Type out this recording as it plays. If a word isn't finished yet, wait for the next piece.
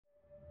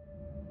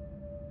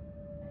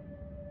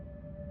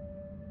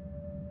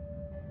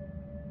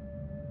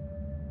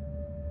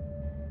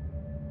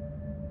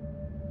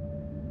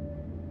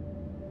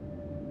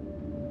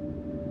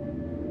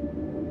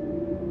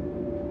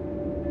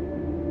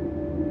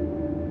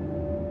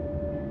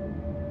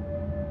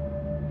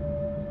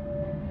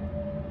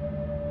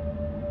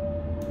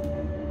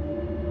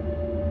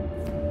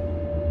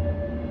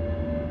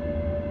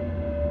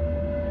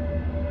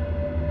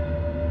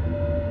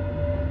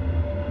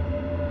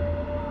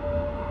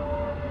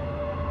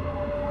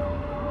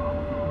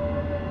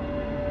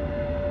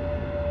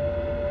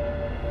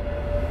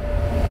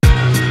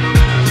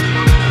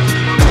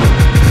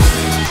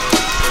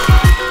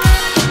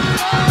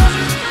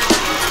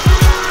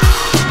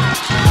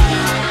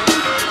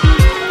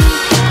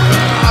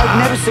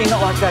seen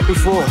it like that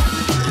before.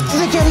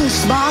 They're getting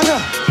smarter.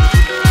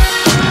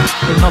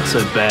 They're not so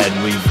bad,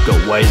 we've got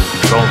ways of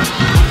controlling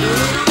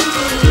them.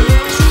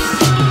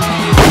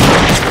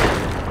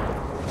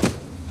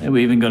 Hey,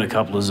 we even got a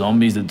couple of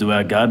zombies that do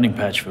our gardening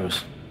patch for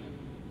us.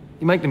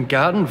 You make them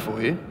garden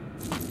for you?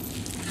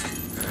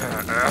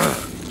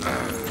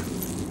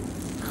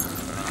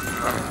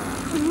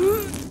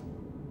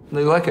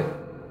 They like it.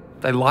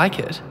 They like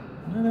it?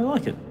 Yeah, they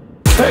like it.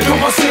 They put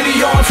my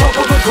city on top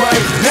of the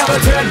grave. Now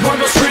the dead run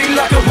the street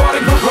like a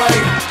rotting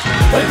parade.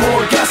 They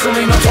poured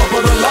gasoline on top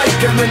of the lake,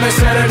 and then they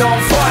set it on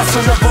fire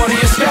so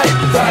nobody escaped.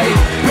 They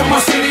put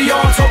my city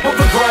on top of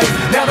the grave.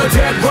 Now the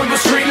dead run the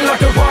street like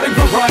a rotting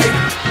parade.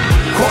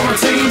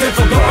 Quarantined and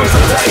forgotten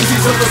the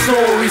daisies of the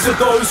stories of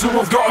those who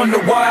have gotten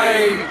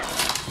away.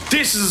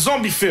 This is a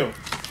zombie film.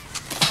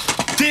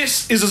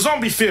 This is a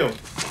zombie film.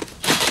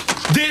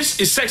 This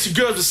is sexy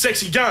girls with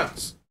sexy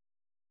guns.